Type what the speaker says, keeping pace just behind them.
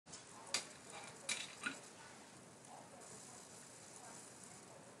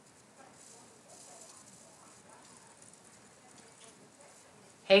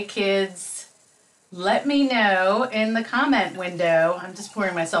Hey kids, let me know in the comment window, I'm just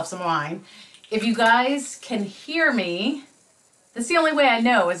pouring myself some wine, if you guys can hear me. That's the only way I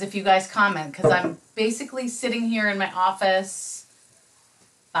know is if you guys comment, because I'm basically sitting here in my office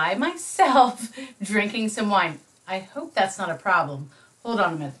by myself drinking some wine. I hope that's not a problem. Hold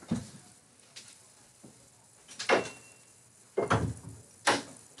on a minute.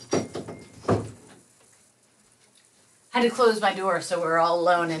 Had to close my door so we're all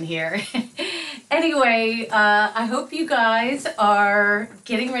alone in here. Anyway, I hope you guys are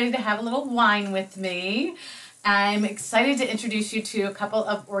getting ready to have a little wine with me. I'm excited to introduce you to a couple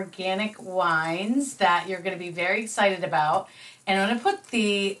of organic wines that you're going to be very excited about. And I'm going to put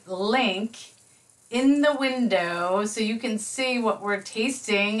the link in the window so you can see what we're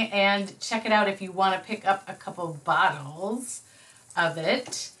tasting and check it out if you want to pick up a couple bottles of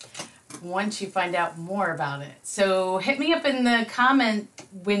it once you find out more about it. So hit me up in the comment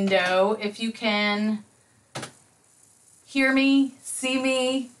window if you can hear me, see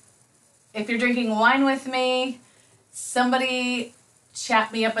me. If you're drinking wine with me, somebody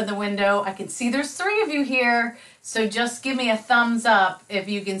chat me up in the window. I can see there's 3 of you here, so just give me a thumbs up if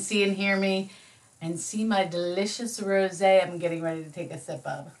you can see and hear me and see my delicious rosé I'm getting ready to take a sip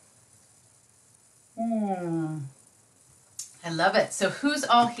of. I love it. So who's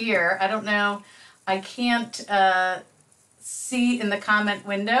all here? I don't know. I can't see in the comment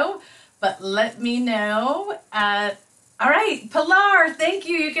window, but let me know. All right, Pilar, thank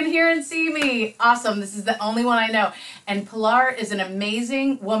you. You can hear and see me. Awesome. This is the only one I know. And Pilar is an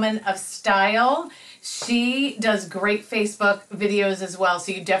amazing woman of style. She does great Facebook videos as well,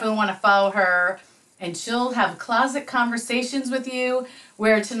 so you definitely want to follow her. And she'll have closet conversations with you,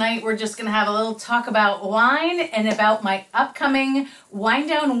 where tonight we're just going to have a little talk about wine and about my upcoming Wine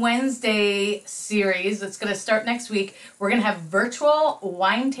Down Wednesday series that's going to start next week. We're going to have virtual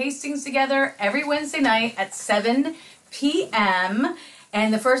wine tastings together every Wednesday night at 7 p.m.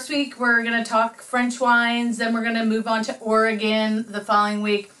 And the first week we're going to talk French wines, then we're going to move on to Oregon the following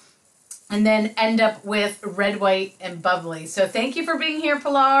week, and then end up with red, white, and bubbly. So thank you for being here,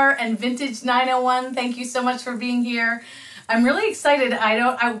 Pilar, and Vintage 901. Thank you so much for being here. I'm really excited.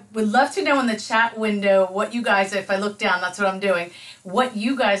 I would love to know in the chat window what you guys, if I look down, that's what I'm doing, what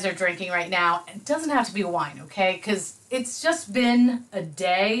you guys are drinking right now. It doesn't have to be wine, okay? Because it's just been a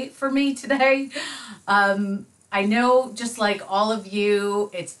day for me today. I know, just like all of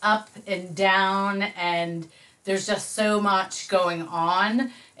you, it's up and down, and there's just so much going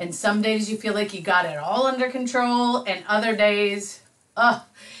on. And some days you feel like you got it all under control, and other days,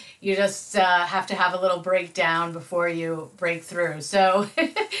 you just have to have a little breakdown before you break through. So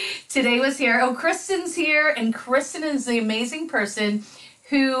today was here. Oh, Kristen's here, and Kristen is the amazing person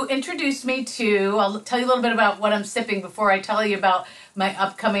who introduced me to, I'll tell you a little bit about what I'm sipping before I tell you about my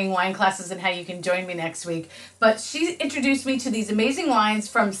upcoming wine classes and how you can join me next week. But she introduced me to these amazing wines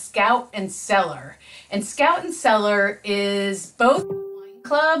from Scout Cellar. And Scout Cellar is both a wine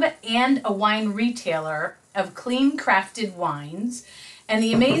club and a wine retailer of clean crafted wines. And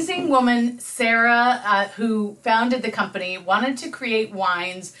the amazing woman, Sarah, who founded the company, wanted to create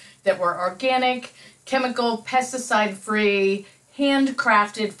wines that were organic, chemical, pesticide-free,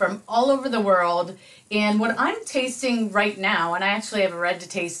 handcrafted from all over the world. And what I'm tasting right now, and I actually have a red to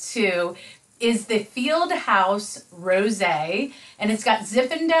taste too, is the Field House Rosé, and it's got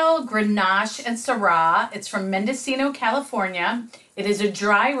Zinfandel, Grenache, and Syrah. It's from Mendocino, California. It is a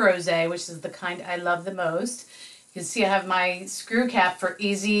dry rosé, which is the kind I love the most. You can see I have my screw cap for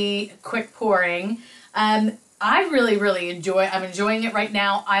easy, quick pouring. I really enjoy it. I'm enjoying it right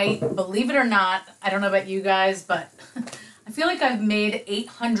now. I, believe it or not, I don't know about you guys, but I feel like I've made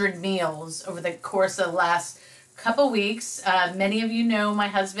 800 meals over the course of the last couple weeks. Many of you know my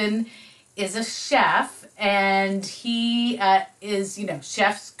husband is a chef, and he is,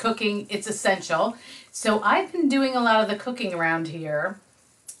 chefs cooking, it's essential. So I've been doing a lot of the cooking around here.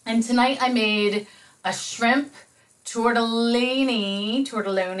 And tonight I made a shrimp tortellini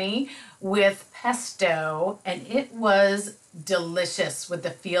with pesto, and it was delicious with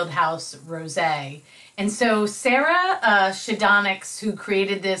the Fieldhouse Rosé. And so Sarah Shadonix, who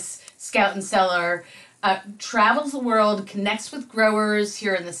created this Scout Cellar, travels the world, connects with growers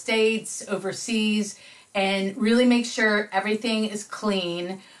here in the States, overseas, and really makes sure everything is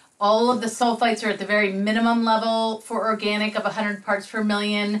clean. All of the sulfites are at the very minimum level for organic of 100 parts per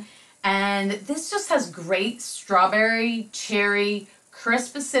million. And this just has great strawberry, cherry,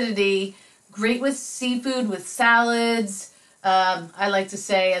 crisp acidity, great with seafood, with salads. I like to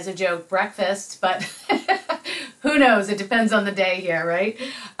say as a joke, breakfast, but Who knows? It depends on the day here, right?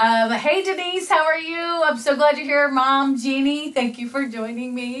 Hey, Denise, how are you? I'm so glad you're here. Mom, Jeannie, thank you for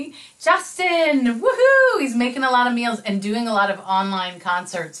joining me. Justin, woohoo! He's making a lot of meals and doing a lot of online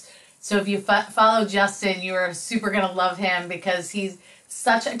concerts. So if you follow Justin, you are super going to love him because he's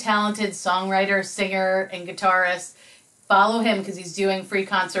such a talented songwriter, singer, and guitarist. Follow him because he's doing free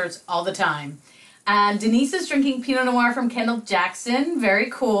concerts all the time. Denise is drinking Pinot Noir from Kendall Jackson.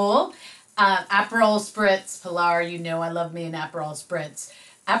 Very cool. Aperol Spritz. Pilar, you know I love me an Aperol Spritz.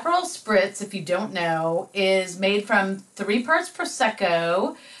 Aperol Spritz, if you don't know, is made from 3 parts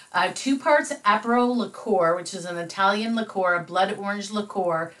Prosecco, 2 parts Aperol liqueur, which is an Italian liqueur, a blood orange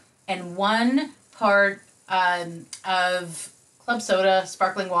liqueur, and 1 part of club soda,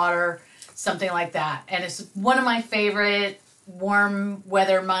 sparkling water, something like that. And it's one of my favorite warm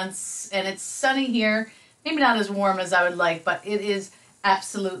weather months, and it's sunny here. Maybe not as warm as I would like, but it is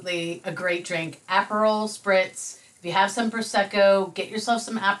absolutely a great drink. Aperol Spritz. If you have some Prosecco, get yourself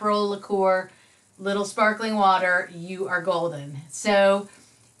some Aperol liqueur, little sparkling water, you are golden. So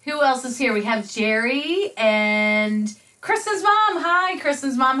who else is here? We have Jerry and Kristen's mom. Hi,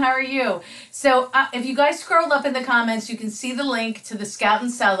 Kristen's mom. How are you? So if you guys scroll up in the comments, you can see the link to the Scout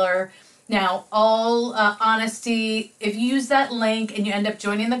Cellar. Now, all honesty, if you use that link and you end up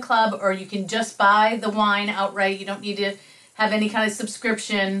joining the club, or you can just buy the wine outright, you don't need to have any kind of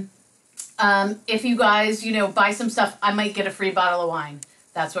subscription. If you guys, buy some stuff, I might get a free bottle of wine.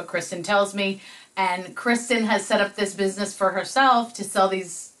 That's what Kristen tells me. And Kristen has set up this business for herself to sell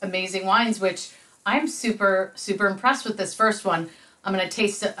these amazing wines, which I'm super, super impressed with this first one. I'm going to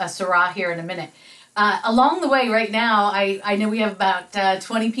taste a Syrah here in a minute. Along the way right now, I know we have about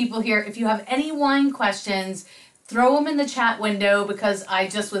 20 people here. If you have any wine questions, throw them in the chat window because I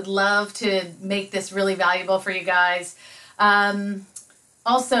just would love to make this really valuable for you guys.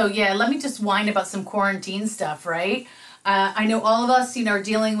 Also, yeah, let me just whine about some quarantine stuff, right? I know all of us, are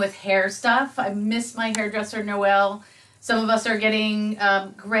dealing with hair stuff. I miss my hairdresser, Noelle. Some of us are getting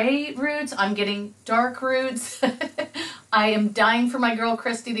gray roots. I'm getting dark roots. I am dying for my girl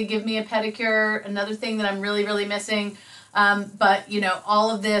Christy to give me a pedicure. Another thing that I'm really, really missing. But, all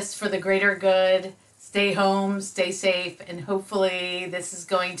of this for the greater good. Stay home, stay safe, and hopefully this is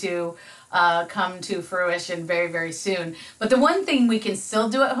going to come to fruition very, very soon. But the one thing we can still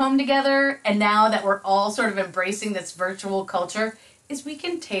do at home together, and now that we're all sort of embracing this virtual culture, is we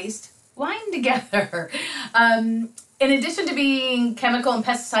can taste wine together. In addition to being chemical and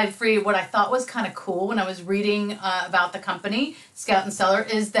pesticide free, what I thought was kind of cool when I was reading about the company, Scout Cellar,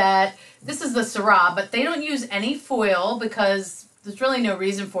 is that this is the Syrah, but they don't use any foil because there's really no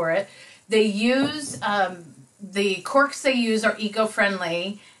reason for it. They use, the corks they use are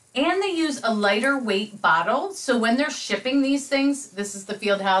eco-friendly, and they use a lighter weight bottle. So when they're shipping these things, this is the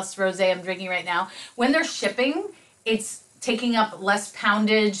Fieldhouse Rosé I'm drinking right now. When they're shipping, it's taking up less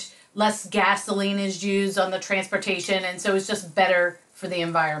poundage, less gasoline is used on the transportation, and so it's just better for the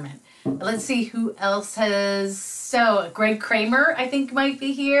environment. Let's see who else has. So Greg Kramer, I think, might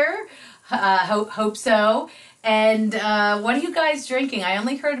be here. Hope so. And what are you guys drinking? I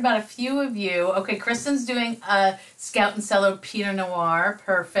only heard about a few of you. Okay, Kristen's doing a Scout Cellar Pinot Noir.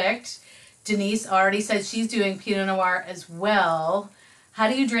 Perfect. Denise already said she's doing Pinot Noir as well. How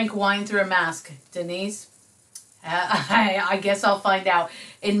do you drink wine through a mask, Denise? I guess I'll find out.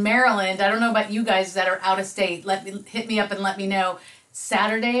 In Maryland, I don't know about you guys that are out of state. Hit me up and let me know.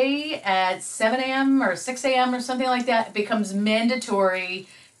 Saturday at 7 a.m. or 6 a.m. or something like that, it becomes mandatory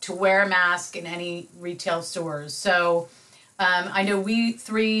to wear a mask in any retail stores. So I know we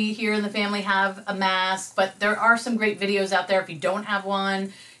 3 here in the family have a mask, but there are some great videos out there. If you don't have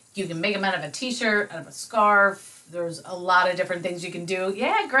one, you can make them out of a t-shirt, out of a scarf. There's a lot of different things you can do.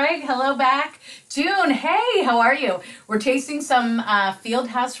 Yeah, Greg, hello back. June, hey, how are you? We're tasting some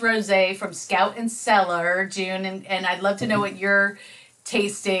Fieldhouse Rosé from Scout Cellar, June, and I'd love to know what you're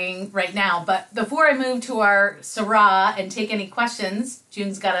tasting right now. But before I move to our Syrah and take any questions,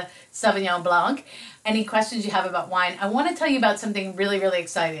 June's got a Sauvignon Blanc, any questions you have about wine, I want to tell you about something really, really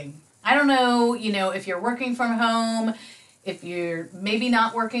exciting. I don't know, if you're working from home, if you're maybe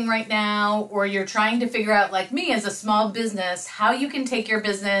not working right now, or you're trying to figure out, like me as a small business, how you can take your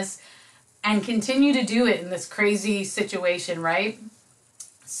business and continue to do it in this crazy situation, right?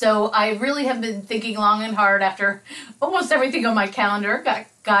 So I really have been thinking long and hard after almost everything on my calendar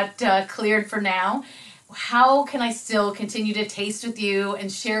got cleared for now. How can I still continue to taste with you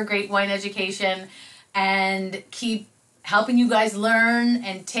and share great wine education and keep helping you guys learn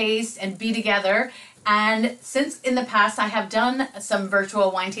and taste and be together And since in the past I have done some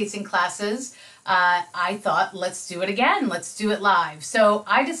virtual wine tasting classes, I thought, let's do it again. Let's do it live. So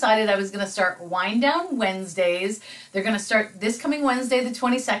I decided I was going to start Wine Down Wednesdays. They're going to start this coming Wednesday, the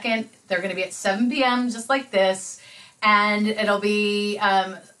 22nd. They're going to be at 7 p.m. just like this. And it'll be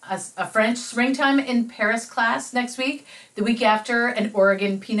a French springtime in Paris class next week. The week after, an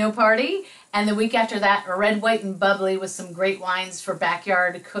Oregon Pinot party. And the week after that, a red, white, and bubbly with some great wines for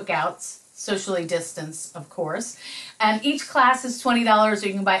backyard cookouts. Socially distanced, of course. And each class is $20, or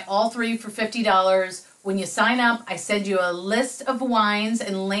you can buy all three for $50. When you sign up, I send you a list of wines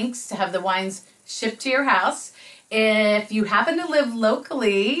and links to have the wines shipped to your house. If you happen to live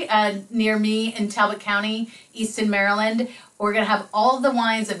locally near me in Talbot County, Easton, Maryland, we're going to have all of the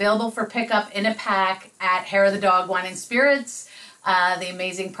wines available for pickup in a pack at Hair of the Dog Wine and Spirits. The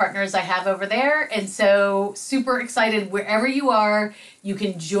amazing partners I have over there. And so super excited. Wherever you are, you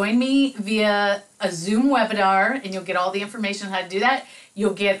can join me via a Zoom webinar, and you'll get all the information on how to do that.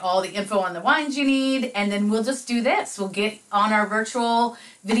 You'll get all the info on the wines you need, and then we'll just do this. We'll get on our virtual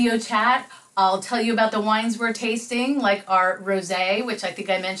video chat. I'll tell you about the wines we're tasting, like our rosé, which I think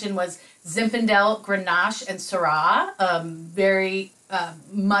I mentioned was Zinfandel, Grenache, and Syrah. Very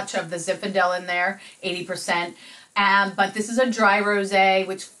much of the Zinfandel in there, 80%. But this is a dry rosé,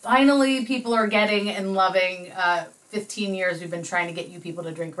 which finally people are getting and loving. 15 years we've been trying to get you people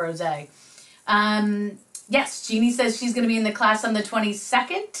to drink rosé. Yes, Jeannie says she's going to be in the class on the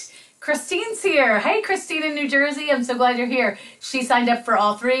 22nd. Christine's here. Hey, Christine in New Jersey. I'm so glad you're here. She signed up for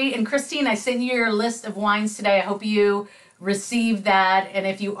all three. And Christine, I sent you your list of wines today. I hope you received that. And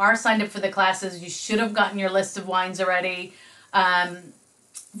if you are signed up for the classes, you should have gotten your list of wines already.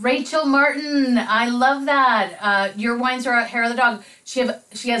 Rachel Martin, I love that. Your wines are at Hair of the Dog. She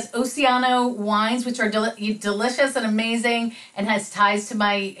has Oceano wines, which are delicious and amazing, and has ties to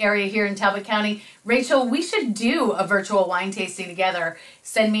my area here in Talbot County. Rachel, we should do a virtual wine tasting together.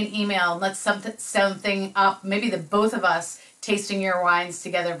 Send me an email and let's set something up. Maybe the both of us tasting your wines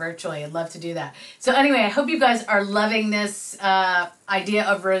together virtually. I'd love to do that. So anyway, I hope you guys are loving this idea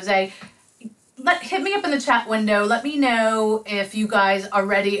of rosé. Hit me up in the chat window. Let me know if you guys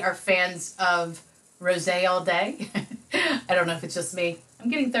already are fans of rosé all day. I don't know if it's just me. I'm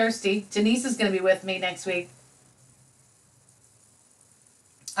getting thirsty. Denise is going to be with me next week.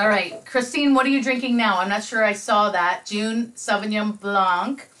 All right, Christine, what are you drinking now? I'm not sure I saw that. June Sauvignon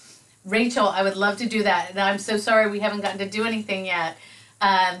Blanc. Rachel, I would love to do that. And I'm so sorry we haven't gotten to do anything yet.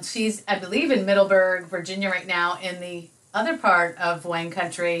 She's, I believe, in Middleburg, Virginia right now, in the other part of wine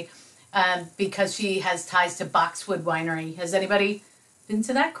country. Because she has ties to Boxwood Winery. Has anybody been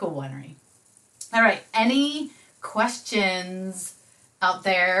to that cool winery? All right, any questions out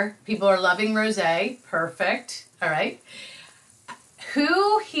there? People are loving rosé. Perfect. All right.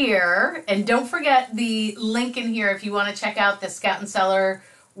 Who here, and don't forget the link in here if you want to check out the Scout Cellar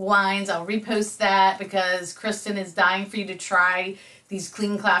wines. I'll repost that because Kristen is dying for you to try these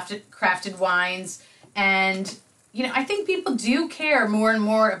clean crafted wines. And you know, I think people do care more and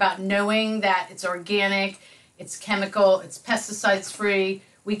more about knowing that it's organic, it's chemical, it's pesticides free.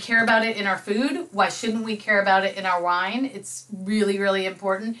 We care about it in our food. Why shouldn't we care about it in our wine? It's really, really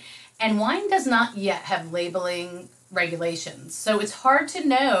important. And wine does not yet have labeling regulations. So it's hard to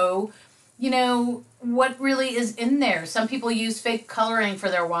know, you know, what really is in there. Some people use fake coloring for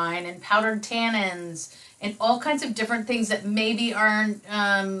their wine and powdered tannins and all kinds of different things that maybe aren't,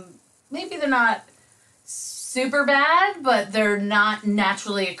 maybe they're not super bad, but they're not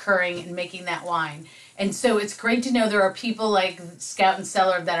naturally occurring in making that wine. And so it's great to know there are people like Scout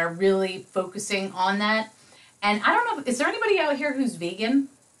Cellar that are really focusing on that. And I don't know, is there anybody out here who's vegan?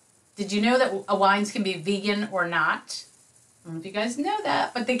 Did you know that wines can be vegan or not? I don't know if you guys know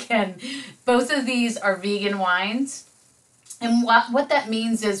that, but they can. Both of these are vegan wines. And what that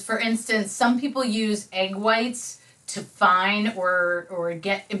means is, for instance, some people use egg whites to fine or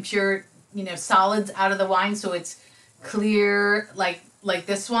get impure, you know, solids out of the wine so it's clear like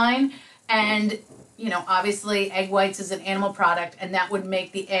this wine. And, you know, obviously egg whites is an animal product, and that would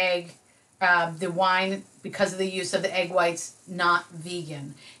make the egg, the wine, because of the use of the egg whites, not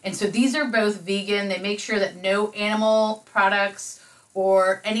vegan. And so these are both vegan. They make sure that no animal products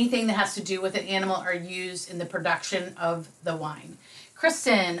or anything that has to do with an animal are used in the production of the wine.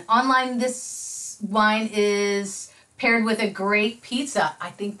 Kristen, online, this wine is paired with a great pizza. I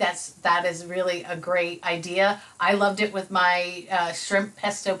think that is really a great idea. I loved it with my shrimp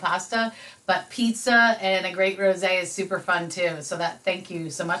pesto pasta, but pizza and a great rosé is super fun too. So thank you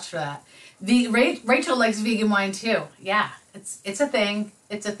so much for that. Rachel likes vegan wine too. Yeah, it's a thing.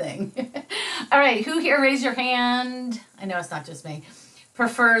 It's a thing. All right, who here raise your hand? I know it's not just me.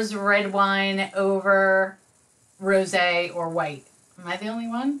 prefers red wine over rosé or white. Am I the only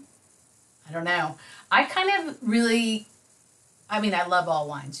one? I don't know. I kind of really, I mean, I love all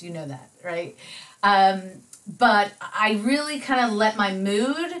wines. You know that, right? But I really kind of let my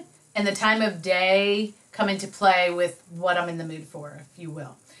mood and the time of day come into play with what I'm in the mood for, if you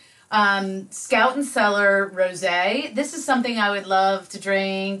will. Scout Cellar Rosé. This is something I would love to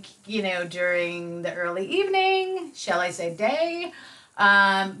drink, you know, during the early evening, shall I say day.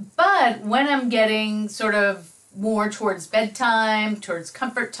 But when I'm getting sort of more towards bedtime, towards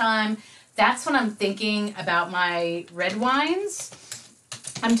comfort time, that's when I'm thinking about my red wines.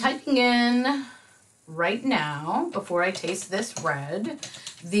 I'm typing in right now, before I taste this red,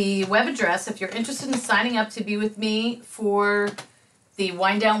 the web address if you're interested in signing up to be with me for the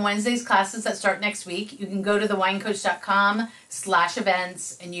Wine Down Wednesdays classes that start next week. You can go to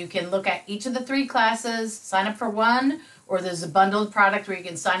thewinecoach.com/events and you can look at each of the 3 classes, sign up for one, or there's a bundled product where you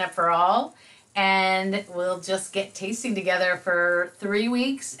can sign up for all. And we'll just get tasting together for 3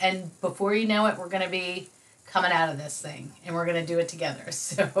 weeks. And before you know it, we're going to be coming out of this thing and we're going to do it together.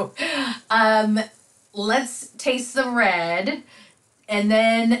 So let's taste the red. And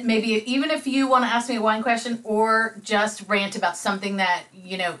then maybe even if you want to ask me a wine question or just rant about something that,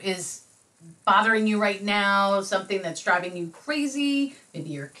 you know, is bothering you right now, something that's driving you crazy, maybe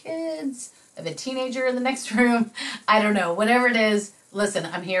your kids, I have a teenager in the next room, I don't know, whatever it is, listen,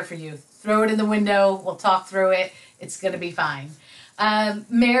 I'm here for you. Throw it in the window, we'll talk through it, it's going to be fine.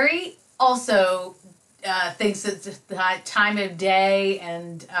 Mary also thinks it's the time of day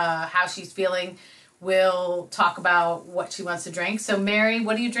and how she's feeling. We'll talk about what she wants to drink. So Mary,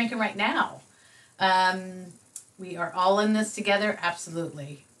 what are you drinking right now? We are all in this together.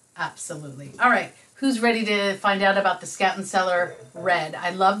 Absolutely. Absolutely. All right. Who's ready to find out about the Scout Cellar red?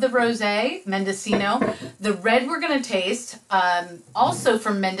 I love the rosé, Mendocino. The red we're going to taste, also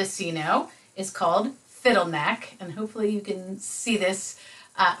from Mendocino, is called Fiddleneck. And hopefully you can see this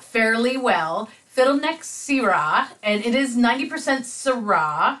fairly well. Fiddleneck Syrah. And it is 90%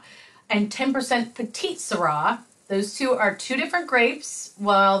 Syrah and 10% Petite Syrah. Those two are 2 different grapes.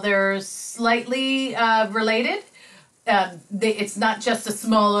 While they're slightly related, it's not just a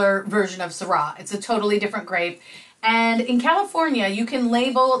smaller version of Syrah. It's a totally different grape. And in California, you can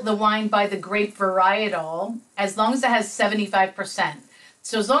label the wine by the grape varietal as long as it has 75%.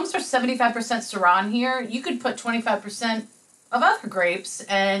 So as long as there's 75% Syrah in here, you could put 25% of other grapes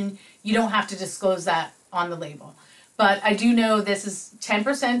and you don't have to disclose that on the label. But I do know this is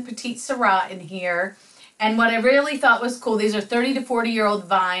 10% Petite Syrah in here. And what I really thought was cool, these are 30 to 40-year-old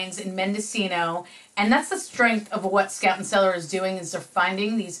vines in Mendocino. And that's the strength of what Scout Cellar is doing, is they're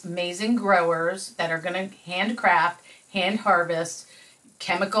finding these amazing growers that are going to handcraft, hand harvest,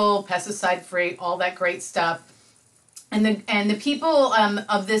 chemical, pesticide-free, all that great stuff. And the people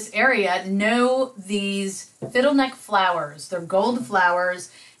of this area know these fiddleneck flowers. They're gold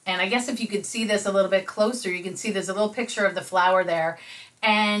flowers. And I guess if you could see this a little bit closer, you can see there's a little picture of the flower there.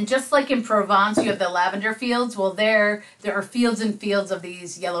 And just like in Provence, you have the lavender fields. Well, there are fields and fields of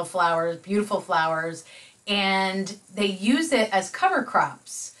these yellow flowers, beautiful flowers. And they use it as cover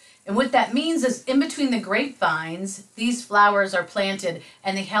crops. And what that means is in between the grapevines, these flowers are planted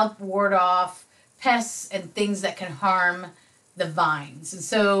and they help ward off pests and things that can harm the vines. And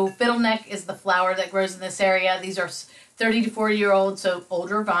so fiddleneck is the flower that grows in this area. These are 30 to 40-year-old, so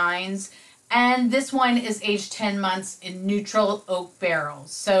older vines. And this wine is aged 10 months in neutral oak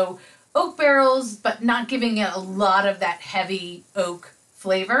barrels. So oak barrels, but not giving it a lot of that heavy oak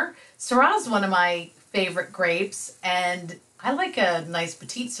flavor. Syrah is one of my favorite grapes, and I like a nice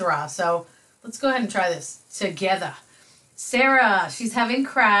Petite Syrah. So let's go ahead and try this together. Sarah, she's having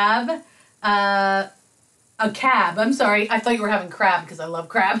crab. A cab. I'm sorry. I thought you were having crab because I love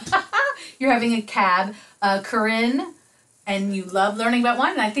crab. You're having a cab. Corinne, and you love learning about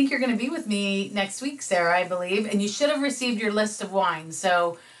wine. And I think you're going to be with me next week, Sarah, I believe. And you should have received your list of wines.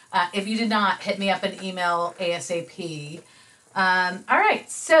 So if you did not, hit me up an email ASAP. All right.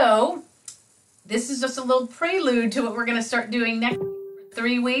 So this is just a little prelude to what we're going to start doing next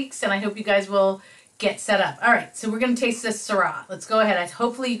 3 weeks. And I hope you guys will get set up. All right, so we're going to taste this Syrah. Let's go ahead.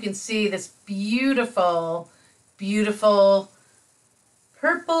 Hopefully you can see this beautiful, beautiful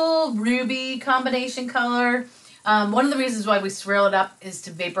purple ruby combination color. One of the reasons why we swirl it up is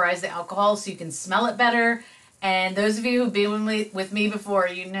to vaporize the alcohol so you can smell it better. And those of you who've been with me before,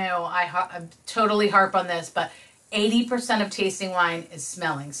 you know I totally harp on this, but 80% of tasting wine is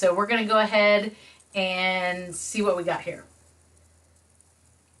smelling. So we're going to go ahead and see what we got here.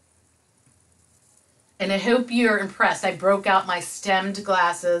 And I hope you're impressed. I broke out my stemmed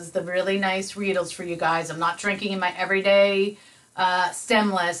glasses, the really nice Riedels for you guys. I'm not drinking in my everyday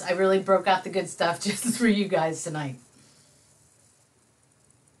stemless. I really broke out the good stuff just for you guys tonight.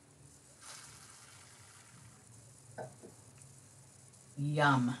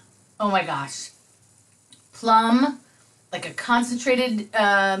 Yum. Oh my gosh. Plum, like a concentrated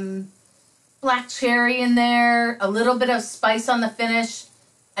black cherry in there, a little bit of spice on the finish,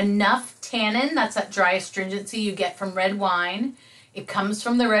 enough tannin, that's that dry astringency you get from red wine. It comes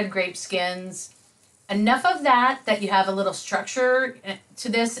from the red grape skins. Enough of that you have a little structure to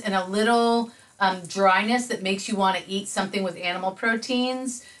this and a little dryness that makes you want to eat something with animal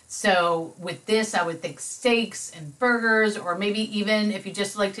proteins. So with this, I would think steaks and burgers, or maybe even if you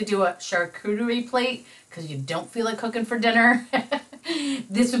just like to do a charcuterie plate because you don't feel like cooking for dinner.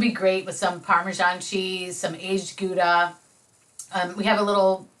 This would be great with some Parmesan cheese, some aged Gouda. We have a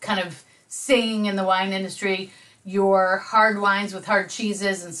little kind of saying in the wine industry, your hard wines with hard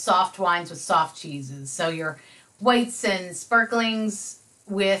cheeses and soft wines with soft cheeses. So your whites and sparklings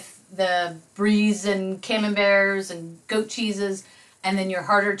with the bries and camemberts and goat cheeses, and then your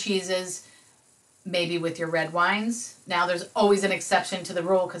harder cheeses maybe with your red wines. Now there's always an exception to the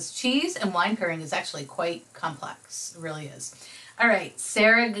rule because cheese and wine pairing is actually quite complex. It really is. All right,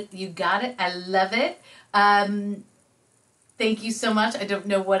 Sarah, you got it. I love it. Thank you so much. I don't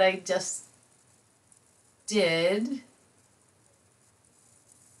know what I just did,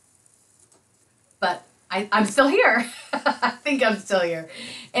 but I'm still here. I think I'm still here.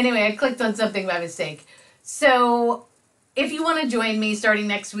 Anyway, I clicked on something by mistake. So if you want to join me starting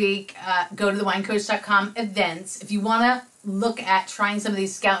next week, go to thewinecoach.com events. If you want to look at trying some of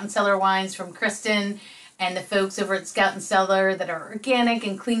these Scout Cellar wines from Kristen and the folks over at Scout Cellar that are organic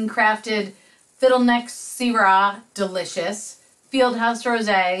and clean crafted, Fiddleneck Syrah, delicious. Fieldhouse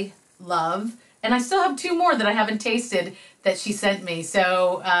Rosé, love. And I still have 2 more that I haven't tasted that she sent me.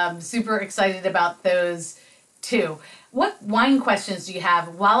 So super excited about those 2. What wine questions do you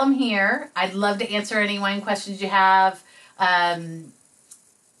have? While I'm here, I'd love to answer any wine questions you have.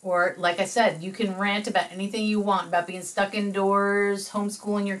 Or like I said, you can rant about anything you want about being stuck indoors,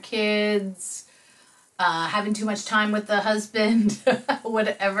 homeschooling your kids, having too much time with the husband,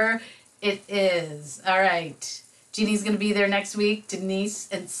 whatever it is. All right. Jeannie's going to be there next week. Denise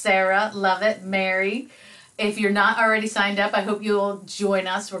and Sarah, love it. Mary. If you're not already signed up, I hope you'll join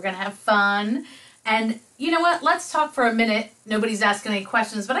us. We're going to have fun. And you know what? Let's talk for a minute. Nobody's asking any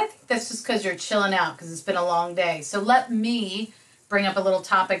questions, but I think that's just because you're chilling out because it's been a long day. So let me bring up a little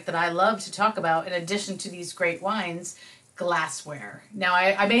topic that I love to talk about in addition to these great wines, glassware. Now,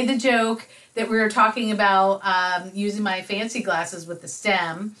 I made the joke that we were talking about using my fancy glasses with the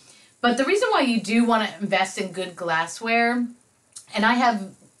stem. But the reason why you do want to invest in good glassware, and I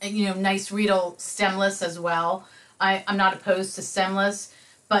have, nice Riedel stemless as well. I'm not opposed to stemless,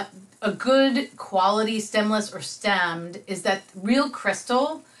 but a good quality stemless or stemmed is that real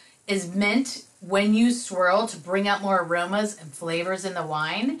crystal is meant when you swirl to bring out more aromas and flavors in the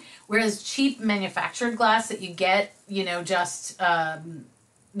wine, whereas cheap manufactured glass that you get, just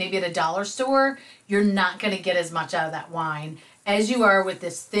maybe at a dollar store, you're not going to get as much out of that wine as you are with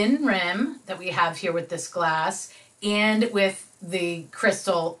this thin rim that we have here with this glass and with the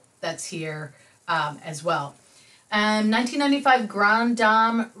crystal that's here as well. 1995 Grand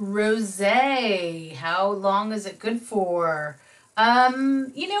Dame Rosé. How long is it good for?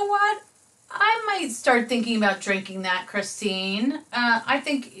 You know what? I might start thinking about drinking that, Christine. I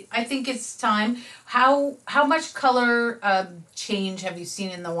think it's time. How much color change have you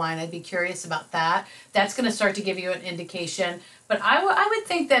seen in the wine? I'd be curious about that. That's going to start to give you an indication. But I would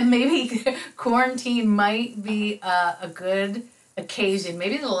think that maybe quarantine might be a good occasion.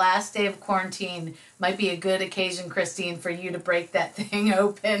 Maybe the last day of quarantine might be a good occasion, Christine, for you to break that thing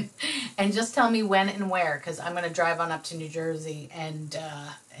open. And just tell me when and where, because I'm going to drive on up to New Jersey and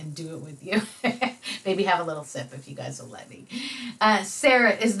do it with you. Maybe have a little sip if you guys will let me.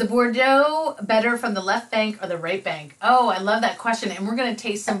 Sarah, is the Bordeaux better from the left bank or the right bank? Oh, I love that question. And we're going to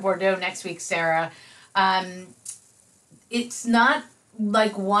taste some Bordeaux next week, Sarah. It's not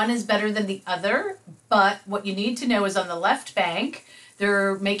like one is better than the other, but what you need to know is on the left bank,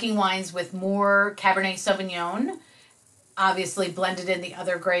 they're making wines with more Cabernet Sauvignon, obviously blended in the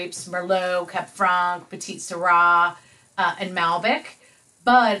other grapes, Merlot, Cab Franc, Petit Syrah, and Malbec.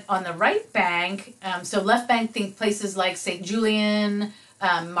 But on the right bank, so left bank, think places like St. Julien,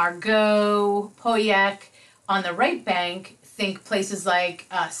 Margaux, Pauillac. On the right bank, think places like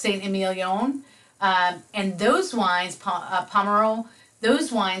St. Emilion. And those wines, Pomerol,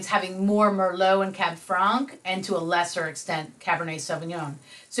 those wines having more Merlot and Cab Franc, and to a lesser extent, Cabernet Sauvignon.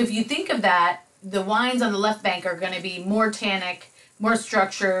 So if you think of that, the wines on the left bank are going to be more tannic, more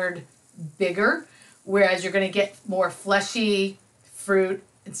structured, bigger, whereas you're going to get more fleshy, fruit.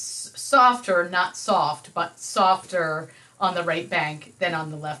 It's softer, not soft, but softer on the right bank than on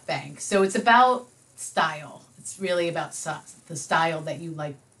the left bank. So it's about style. It's really about the style that you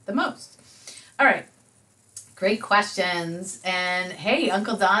like the most. All right. Great questions. And hey,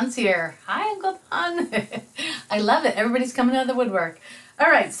 Uncle Don's here. Hi, Uncle Don. I love it. Everybody's coming out of the woodwork. All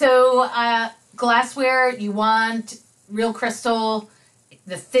right. So glassware, you want real crystal,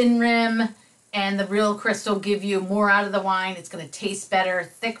 the thin rim, and the real crystal give you more out of the wine. It's going to taste better.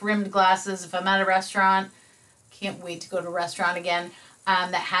 Thick rimmed glasses. If I'm at a restaurant, can't wait to go to a restaurant again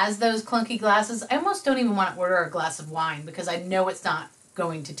that has those clunky glasses. I almost don't even want to order a glass of wine because I know it's not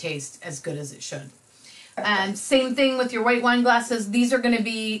going to taste as good as it should. And same thing with your white wine glasses. These are going to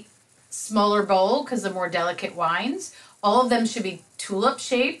be smaller bowl because they're more delicate wines. All of them should be tulip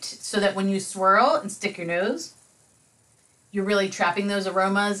shaped so that when you swirl and stick your nose, you're really trapping those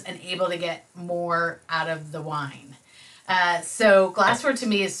aromas and able to get more out of the wine. So glassware to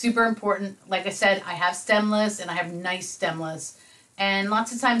me is super important. Like I said, I have stemless and I have nice stemless. And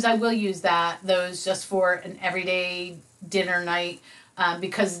lots of times I will use those just for an everyday dinner night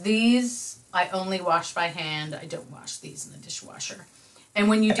because these I only wash by hand. I don't wash these in the dishwasher. And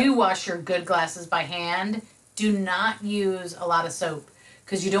when you do wash your good glasses by hand, do not use a lot of soap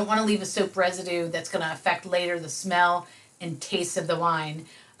because you don't want to leave a soap residue that's going to affect later the smell and taste of the wine.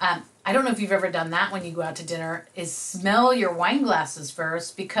 I don't know if you've ever done that when you go out to dinner, is smell your wine glasses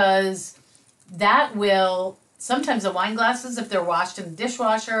first because that will, sometimes the wine glasses, if they're washed in the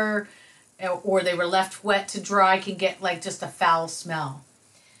dishwasher or they were left wet to dry, can get like just a foul smell.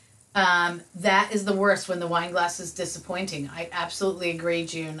 That is the worst when the wine glass is disappointing. I absolutely agree,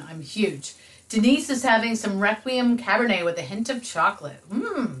 June. I'm huge. Denise is having some Requiem Cabernet with a hint of chocolate.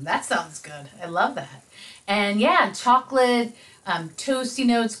 That sounds good. I love that. And yeah, chocolate, toasty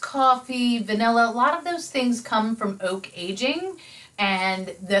notes, coffee, vanilla, a lot of those things come from oak aging.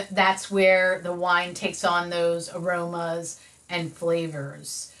 And that's where the wine takes on those aromas and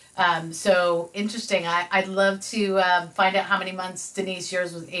flavors. So interesting. I'd love to find out how many months, Denise,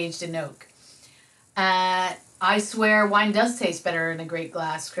 yours was aged in oak. I swear wine does taste better in a great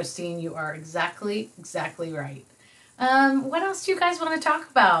glass. Christine, you are exactly right. What else do you guys want to talk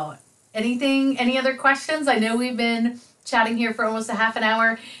about? Anything, any other questions? I know we've been chatting here for almost a half an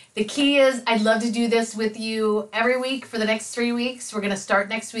hour. The key is I'd love to do this with you every week for the next 3 weeks. We're going to start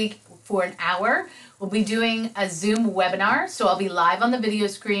next week for an hour. We'll be doing a Zoom webinar, so I'll be live on the video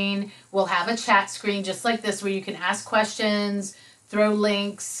screen. We'll have a chat screen just like this where you can ask questions, throw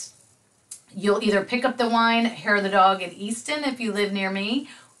links. You'll either pick up the wine, Hair of the Dog in Easton if you live near me,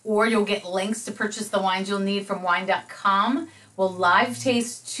 or you'll get links to purchase the wines you'll need from wine.com. We'll live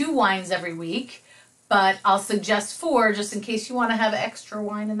taste 2 wines every week, but I'll suggest 4 just in case you want to have extra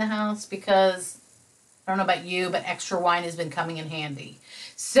wine in the house because I don't know about you, but extra wine has been coming in handy.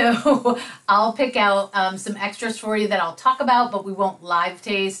 So I'll pick out some extras for you that I'll talk about, but we won't live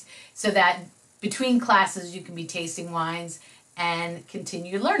taste so that between classes you can be tasting wines and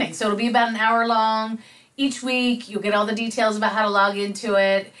continue learning. So it'll be about an hour long each week. You'll get all the details about how to log into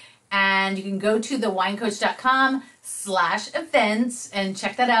it. And you can go to thewinecoach.com/events and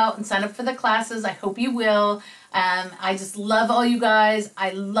check that out and sign up for the classes. I hope you will. I just love all you guys.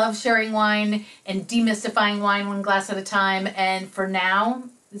 I love sharing wine and demystifying wine one glass at a time. And for now,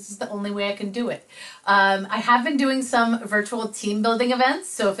 this is the only way I can do it. I have been doing some virtual team building events.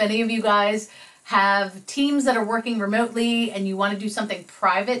 So if any of you guys have teams that are working remotely and you want to do something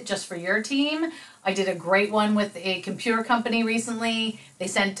private just for your team, I did a great one with a computer company recently. They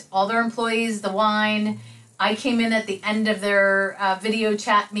sent all their employees the wine. I came in at the end of their video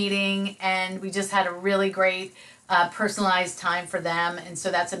chat meeting and we just had a really great personalized time for them. And so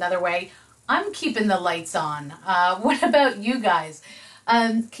that's another way I'm keeping the lights on. What about you guys?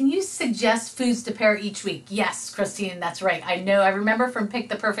 Can you suggest foods to pair each week? Yes, Christine, that's right. I know. I remember from Pick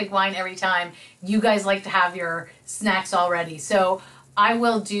the Perfect Wine every time, you guys like to have your snacks already. So I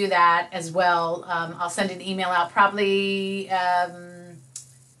will do that as well. I'll send an email out probably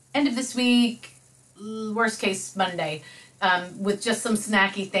end of this week, worst case Monday, with just some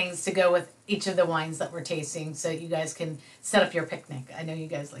snacky things to go with each of the wines that we're tasting so you guys can set up your picnic. I know you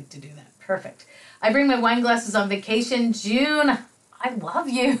guys like to do that. Perfect. I bring my wine glasses on vacation. June, I love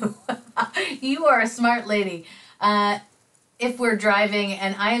you. You are a smart lady. If we're driving,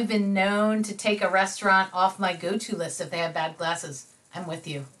 and I have been known to take a restaurant off my go-to list if they have bad glasses. I'm with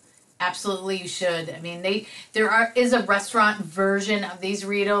you. Absolutely, you should. I mean, there is a restaurant version of these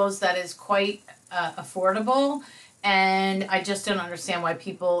Riedels that is quite affordable, and I just don't understand why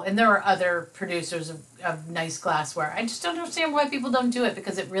people, and there are other producers of nice glassware, I just don't understand why people don't do it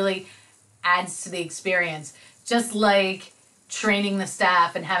because it really adds to the experience. Just like training the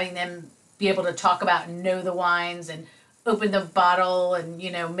staff and having them be able to talk about and know the wines and open the bottle and,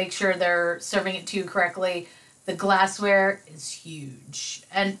 you know, make sure they're serving it to you correctly. The glassware is huge.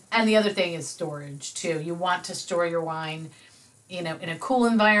 And the other thing is storage too. You want to store your wine, you know, in a cool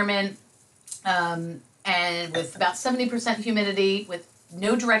environment, and with about 70% humidity, with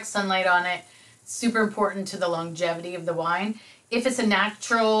no direct sunlight on it. Super important to the longevity of the wine. If it's a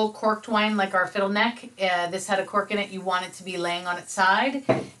natural corked wine like our Fiddleneck, this had a cork in it, you want it to be laying on its side.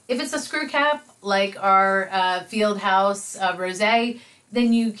 If it's a screw cap like our Fieldhouse Rosé,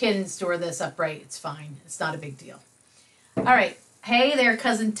 then you can store this upright. It's fine. It's not a big deal. All right. Hey there,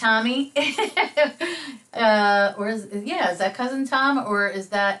 Cousin Tommy. Is that Cousin Tom or is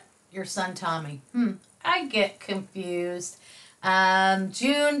that your son Tommy? I get confused.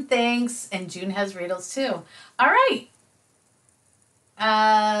 June, thanks. And June has Riedels too. All right.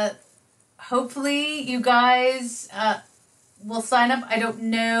 Hopefully you guys will sign up. I don't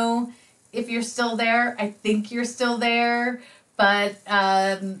know if you're still there. I think you're still there. But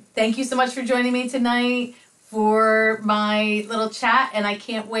thank you so much for joining me tonight for my little chat. And I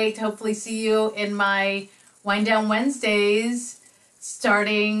can't wait to hopefully see you in my Down Wednesdays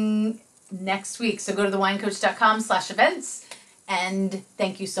starting next week. So go to thewinecoach.com/events. And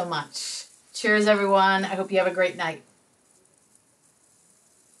thank you so much. Cheers, everyone. I hope you have a great night.